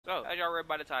So, as y'all read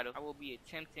by the title, I will be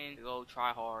attempting to go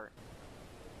try hard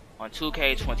on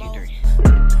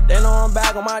 2K23. They know I'm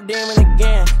back on my demon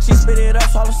again. She spit it up,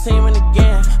 so I'm seeming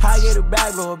again. I get it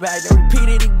back, go back, then repeat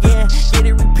it again. Get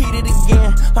it repeated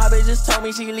again. My bitch just told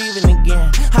me she leaving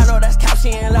again. I know that's cap,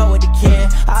 she in love with the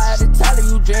kid. I had to tell her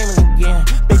you dreaming again.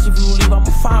 Bitch, if you leave, I'ma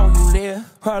find where you live.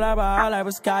 Roll up by all like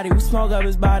with Scotty. We smoke up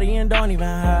his body and don't even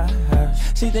hide.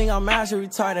 She think I'm mad, she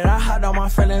retarded. I hide all my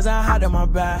feelings, I hide in my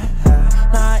bag.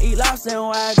 Now I eat lobster and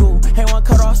wagyu. Ain't one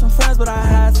cut off some friends, but I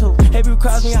had to. If you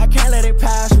cross me, I can't let it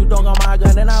pass you. Don't got my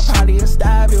gun, then I'll probably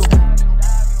stab you.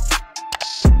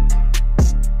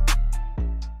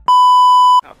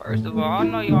 Now, first of all, I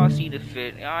know y'all see the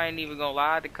fit. I ain't even gonna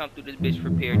lie, I had to come through this bitch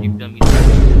prepared, you feel me?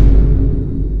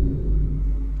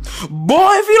 Boy,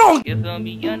 if you don't... You feel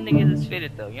me? Young niggas is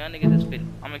fitted though. Young niggas is fitted.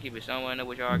 I'm gonna keep it somewhere in there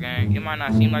with y'all, gang. It might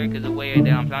not seem like it because of the way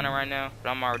that I'm sounding right now, but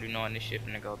I'm already knowing this shit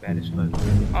finna go bad as fuck.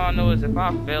 All I know is if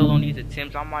I fail on these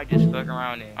attempts, I might just fuck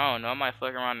around and I don't know. I might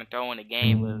fuck around and throw in a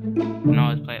game with when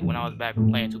I was back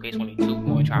playing 2K22,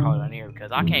 going try hard on here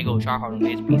because I can't go try hard on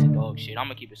this piece of dog shit. I'm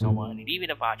gonna keep it somewhere in it.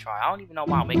 Even if I try, I don't even know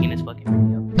why I'm making this fucking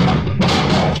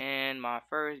video. And my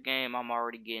first game, I'm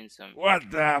already getting some.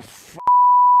 What the f?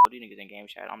 These niggas in game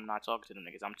chat, I'm not talking to them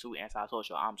niggas. I'm too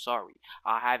antisocial. I'm sorry.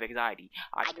 I have anxiety.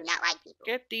 I do not like people.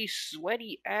 Get these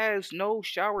sweaty ass, no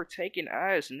shower taking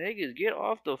ass niggas. Get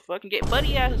off the fucking get.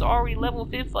 Buddy ass is already level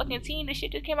 5 fucking team. This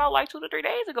shit just came out like 2 to 3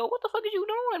 days ago. What the fuck is you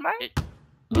doing, man?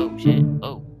 Oh shit.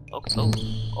 Oh. Okay.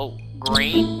 Oh.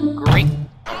 Green.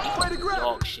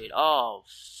 Oh shit. Oh.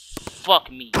 Fuck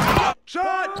me.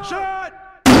 Shot!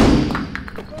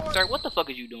 Sir, what the fuck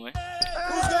is you doing?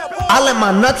 I let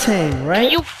my nuts hang,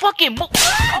 right? You fucking move.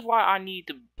 That's why I need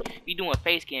to be doing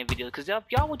face cam videos. Cause if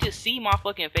y'all would just see my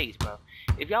fucking face, bro.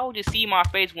 If y'all would just see my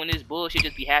face when this bullshit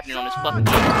just be happening on this fucking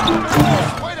game.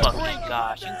 Fucking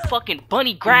gosh. You fucking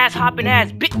bunny grass hopping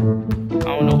ass bitch. I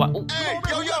don't know why. Ooh. Hey,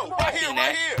 yo, right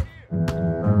here.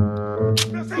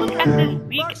 Look at this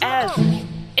weak ass.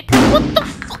 What the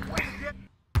fuck?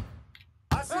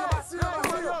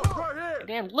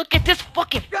 Damn, look at this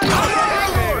fucking.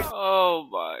 Oh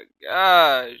my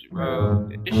gosh, bro.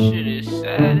 This shit is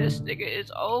sad. This nigga is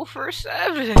 0 for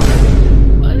 7.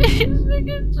 What is this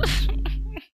nigga?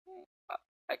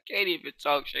 I can't even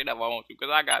talk shit if I want to, because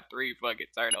I got 3 fucking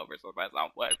turnovers, so that's I'm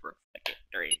 1 for fucking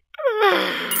 3.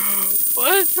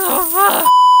 What the fuck?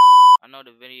 I know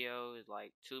the video is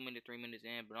like 2 minutes, 3 minutes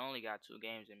in, but I only got 2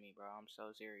 games in me, bro. I'm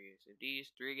so serious. If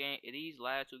these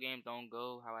last 2 games don't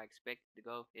go how I expect it to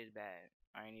go, it's bad.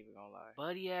 I ain't even gonna lie.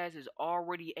 Buddy ass is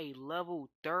already a level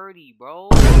 30, bro.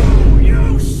 Oh,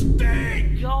 you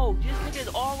stink! Yo, this nigga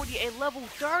is already a level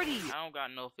 30. I don't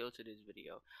got no feel to this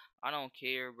video. I don't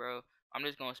care, bro. I'm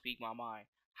just gonna speak my mind.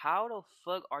 How the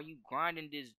fuck are you grinding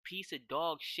this piece of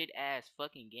dog shit ass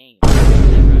fucking game? I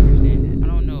never understand that. I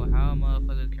don't know how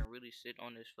motherfuckers can really sit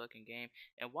on this fucking game.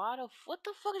 And what the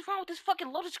fuck is wrong with this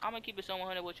fucking Lotus? I'm gonna keep it so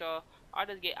 100 with y'all. I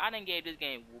done gave this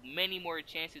game many more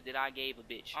chances than I gave a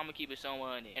bitch. I'm gonna keep it so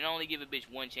 100 and only give a bitch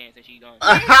 1 chance and she done.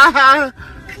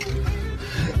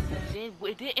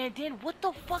 And then what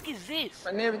the fuck is this?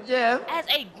 My name is Jeff. As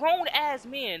a grown ass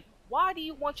man, why do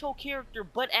you want your character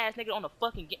butt ass nigga on the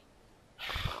fucking game?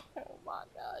 Oh my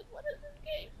gosh, what is this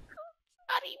game?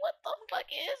 Honey, what the fuck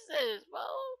is this, bro?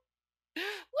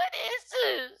 What is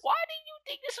this? Why do you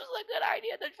think this was a good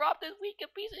idea to drop this weak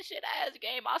piece of shit ass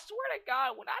game? I swear to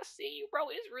God, when I see you,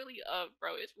 bro, it's really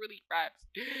bro, it's really craps.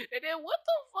 And then what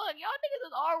the fuck? Y'all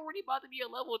niggas is already about to be a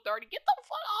level 30. Get the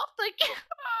fuck off the game.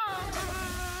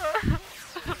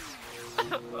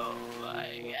 Oh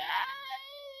my God.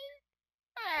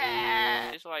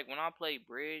 It's like when I play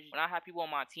bridge, when I have people on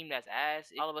my team that's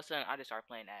ass, all of a sudden I just start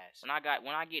playing ass. When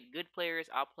I get good players,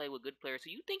 I'll play with good players. So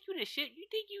you think you the shit? You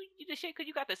think you the shit because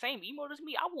you got the same emote as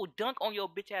me? I will dunk on your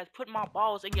bitch ass, put my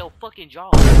balls in your fucking jaw.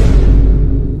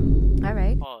 All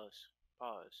right. Pause.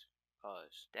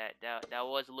 That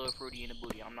was a little fruity in the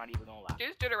booty. I'm not even gonna lie.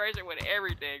 This generation with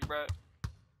everything, bro.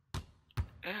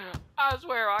 I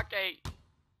swear I can't.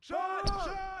 Shot!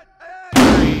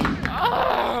 Hey.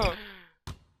 Oh.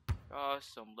 Oh,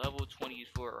 some level 20s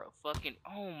for a fucking.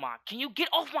 Oh my. Can you get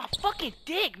off my fucking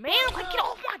dick, man? Like, get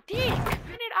off my dick.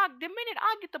 The minute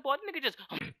I get the ball, the nigga just.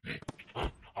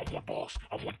 I want balls.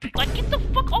 I want dick. Like, get the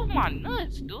fuck off my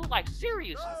nuts, dude. Like,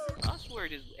 seriously. I swear,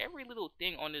 every little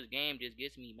thing on this game just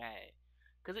gets me mad.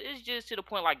 Cause it's just to the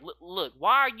point, like, look,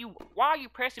 why are you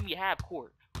pressing me half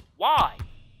court? Why?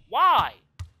 Why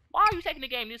are you taking the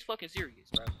game this fucking serious,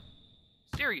 bro?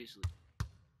 Seriously.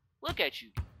 Look at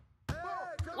you.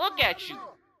 Look at you.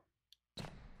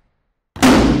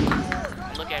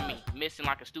 Look at me, missing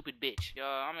like a stupid bitch. Yo,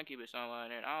 I'm gonna keep it somewhere.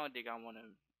 I don't think I wanna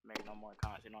make no more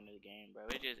content on this game, bro.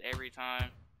 It's just every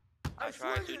time I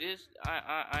try to this,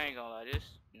 I ain't gonna lie, this,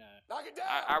 no.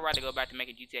 I'd rather go back to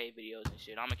making GTA videos and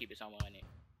shit. I'm gonna keep it somewhere in it.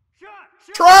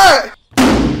 Try!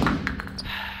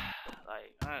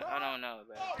 Like, I don't know,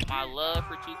 bro. My love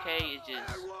for 2K is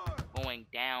just going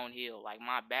downhill. Like,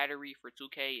 my battery for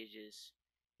 2K is just,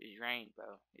 it's drained,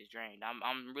 bro. It's drained.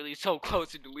 I'm really so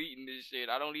close to deleting this shit.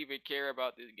 I don't even care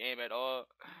about this game at all.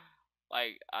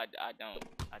 Like, I don't.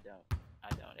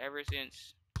 Ever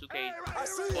since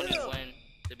 2K21,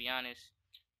 to be honest,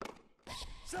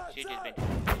 shit just been,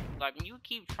 like, when you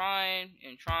keep trying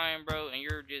and trying, bro, and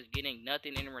you're just getting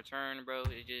nothing in return, bro,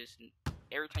 it's just,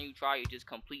 every time you try, it's just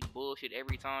complete bullshit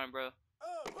every time, bro.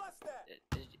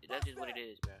 That's just what it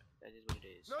is, bro. That's just what it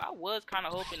is. I was kind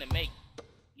of hoping to make,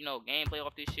 you know, gameplay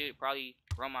off this shit, probably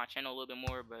grow my channel a little bit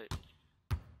more, but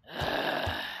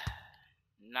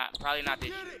probably not this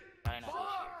year. Probably not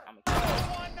this year.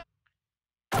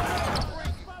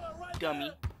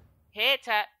 Dummy. Head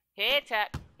tap. Head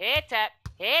tap. Head tap.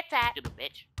 Head tap. Stupid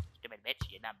bitch. Stupid bitch.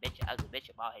 You're not bitch. You're ugly bitch.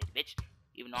 You're bald headed bitch.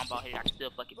 Even though I'm bald headed, I can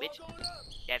still fucking bitch.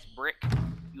 That's brick.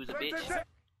 You's a bitch.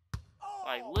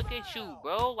 Like, look at you,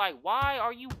 bro. Like, why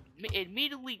are you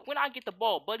immediately, when I get the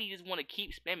ball, buddy just want to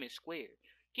keep spamming square?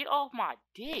 Get off my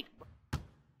dick, bro.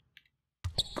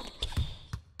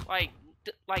 Like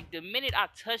the minute I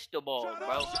touch the ball,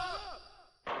 bro.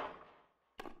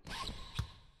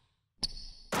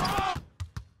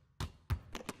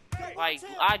 Like,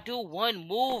 I do one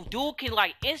move, dude can,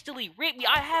 like, instantly rip me.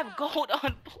 I have gold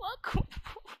unblockable.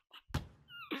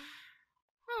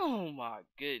 Oh my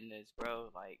goodness, bro.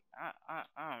 Like, I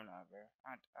don't know, bro.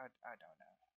 I don't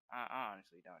know. I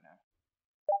honestly don't know.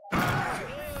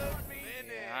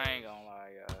 Yeah, I ain't gonna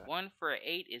lie, 1 for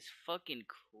 8 is fucking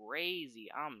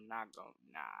crazy. I'm not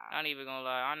even gonna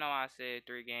lie. I know I said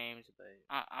 3 games, but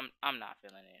I'm not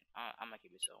feeling it. I'm gonna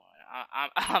keep it so on.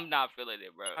 I'm not feeling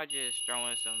it, bro. I just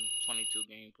throwing some 22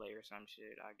 gameplay or some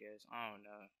shit, I guess. I don't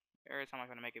know. Every time I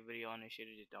try to make a video on this shit,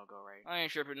 it just don't go right. I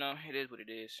ain't tripping, no. It is what it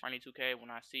is. 22K, when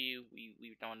I see you,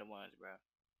 we throwing the ones, bro.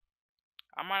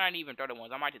 I might not even throw the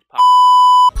ones. I might just pop.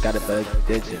 Got a bug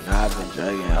ditch and I've been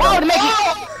dragging. Oh, to make it!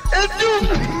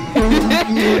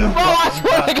 Bro, I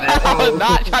swear to God, I was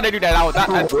not trying to do that. I was not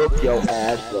trying to whoop your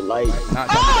ass for life. I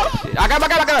got up.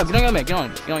 Get on your man. Get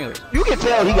on your man. You can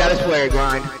tell he got his player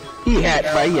grind. He had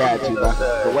to, bro.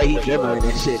 The way he dribbling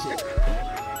and shit.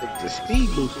 The speed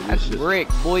boost. That's brick,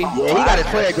 boy. Yeah, he got his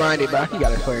player grinded, bro. Hit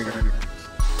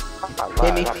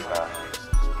me.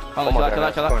 Hold on, chill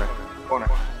out. Corner.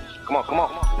 Come on.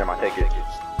 Never mind, take it.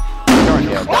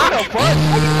 Why the fuck?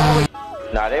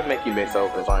 Nah, they make you miss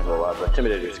opens, I ain't gonna lie, but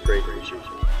Intimidator is crazy to shoot you.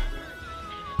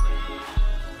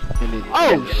 Oh!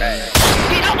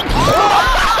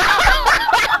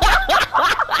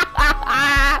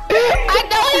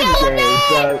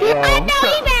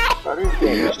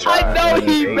 I know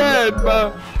he mad,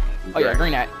 bro. Oh yeah,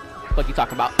 green that. What you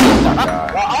talking about?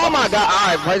 Oh my god! All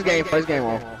right, first game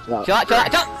on. Chill out.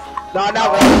 No.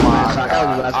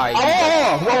 Alright.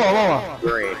 Whoa.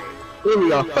 Green. Here we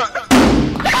go. Come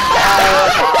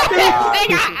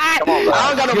on, I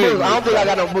don't got no boost. I don't think I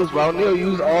got no boost, bro. Neil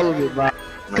use all of it, bro.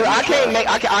 Cause I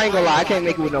ain't gonna lie. I can't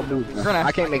make it with no boost, bro.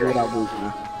 I can't make it without boost,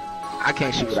 bro. I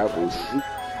can't shoot without boost.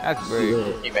 That's great.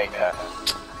 You make that.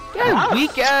 That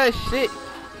weak ass shit.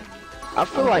 I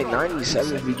feel like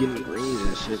 97 be getting greens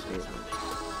and shit, bro.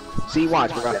 See,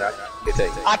 watch, bro.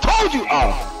 I told you!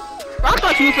 Oh. I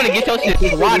thought you was finna get your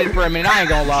shit wadded for a minute, I ain't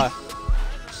gonna lie.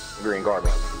 Green guard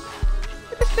me.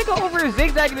 This nigga over here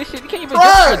zigzagging this shit, you can't even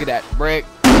just look at that, brick.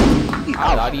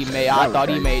 I thought he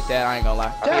made that, I ain't gonna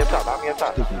lie. Got me up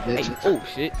top. Hey, oh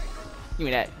shit. Give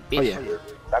me that, bitch. Oh, yeah.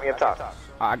 Got me up top.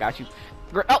 Oh, I got you.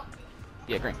 Oh!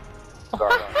 Yeah, green. Niggas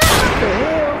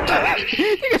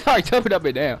already jumping up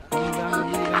and down.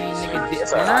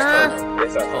 Yes, sir. Oh,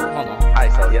 hold on.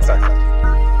 Yes, sir.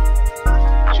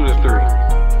 Shoot us 3.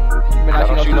 You better not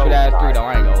shoot no stupid ass 3 though,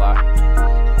 I ain't gonna lie.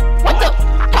 What the?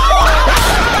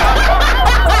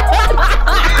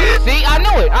 See, I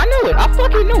knew it. I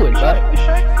fucking knew it, bro.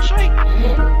 Shake.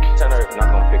 Turner not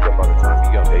gonna pick up by the time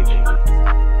you go to HG.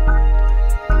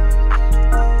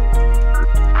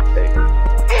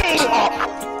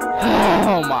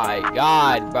 Oh my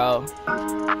god, bro.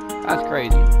 That's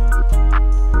crazy.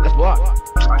 Let's block.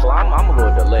 Well, I'm a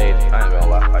little delayed. I ain't gonna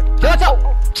lie. Shut up!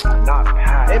 Not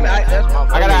bad. Hey, man, I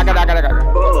got it.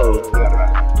 Bro,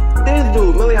 this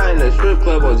dude really high in the strip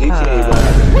club on GTA, bro.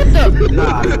 What the?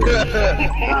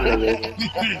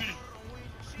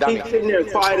 He's sitting there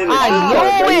quiet in the I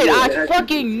knew it! I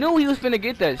fucking knew he was finna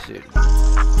get that shit.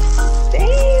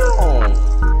 Damn.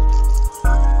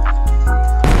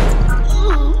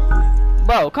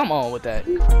 bro, come on with that.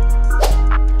 Yeah.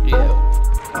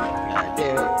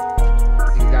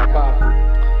 You got pop.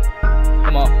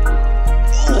 Come on.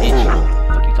 Bitch.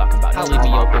 What you talking about? Don't leave me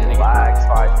open, nigga.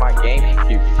 My game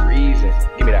keep freezing.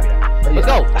 Give me that. Let's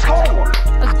go. Let's go.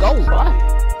 Let's go. What?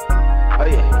 Oh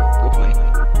yeah. Good play.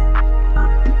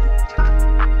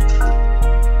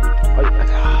 Oh yeah.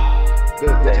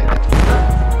 Good.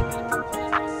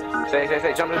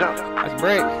 Say, jump. That's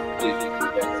break.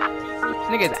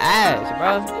 This nigga's ass,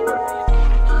 bro.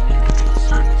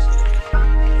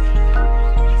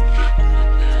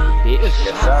 Bitch.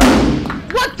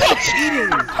 What the?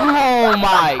 Oh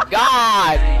my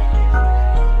god.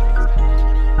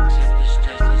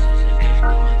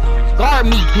 Guard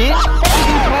me, bitch. What are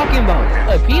you talking about?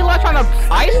 P-Lock trying to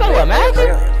ISO,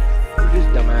 imagine? This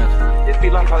dumbass. This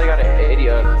P-Lock probably got an 80,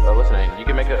 what's the name? You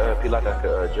can make a P-Lock that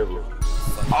could dribble.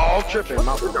 Oh, I'm tripping.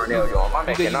 My Darnell, yo, my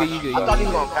man cannot. You good. I thought he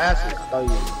was gonna pass it. Oh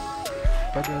yeah.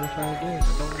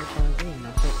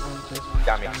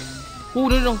 Got me. Ooh,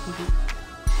 no.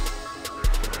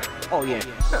 Oh yeah.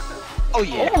 Oh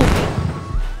yeah. Oh.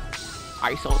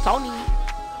 ISO Tony.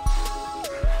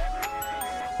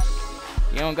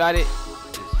 You don't got it.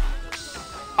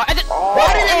 Why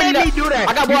did they make me do that?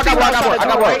 I got boy.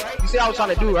 You see what I was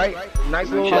trying to do, right? Nice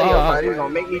little layup, right? He's gonna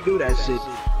make me do that shit.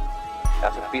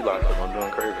 That's a P-Lock, so I'm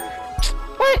doing crazy.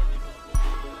 What?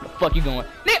 The fuck you going?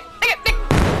 Nigga.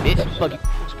 Bitch, fuck you.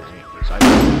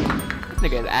 This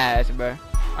nigga is ass, bro. I ain't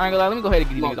gonna lie, let me go ahead and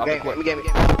get these niggas off the court. Give me. You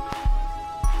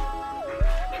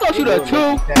gonna shoot a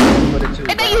 2?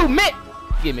 And then you admit.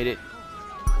 Give me it.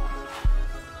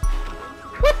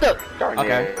 What the?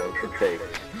 Okay.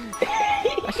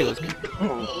 That shit was good.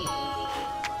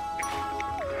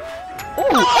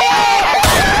 Ooh.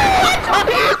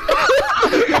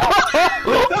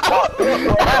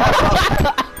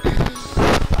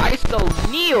 ISO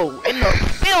Neil in the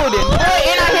building, boy,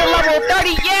 and I hit level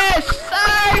 30. Yes, sir.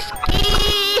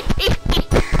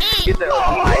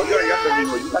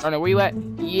 Runner, where you at?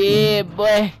 Yeah,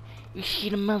 boy. You see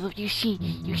the mother? You see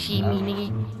me, nigga? You see me,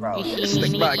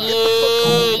 nigga?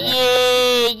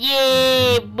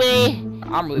 Yeah, boy.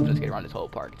 I'm really gonna skate around this whole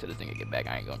park until this nigga get back.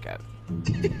 I ain't gonna cap.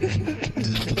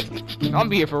 I'm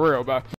be here for real, bro.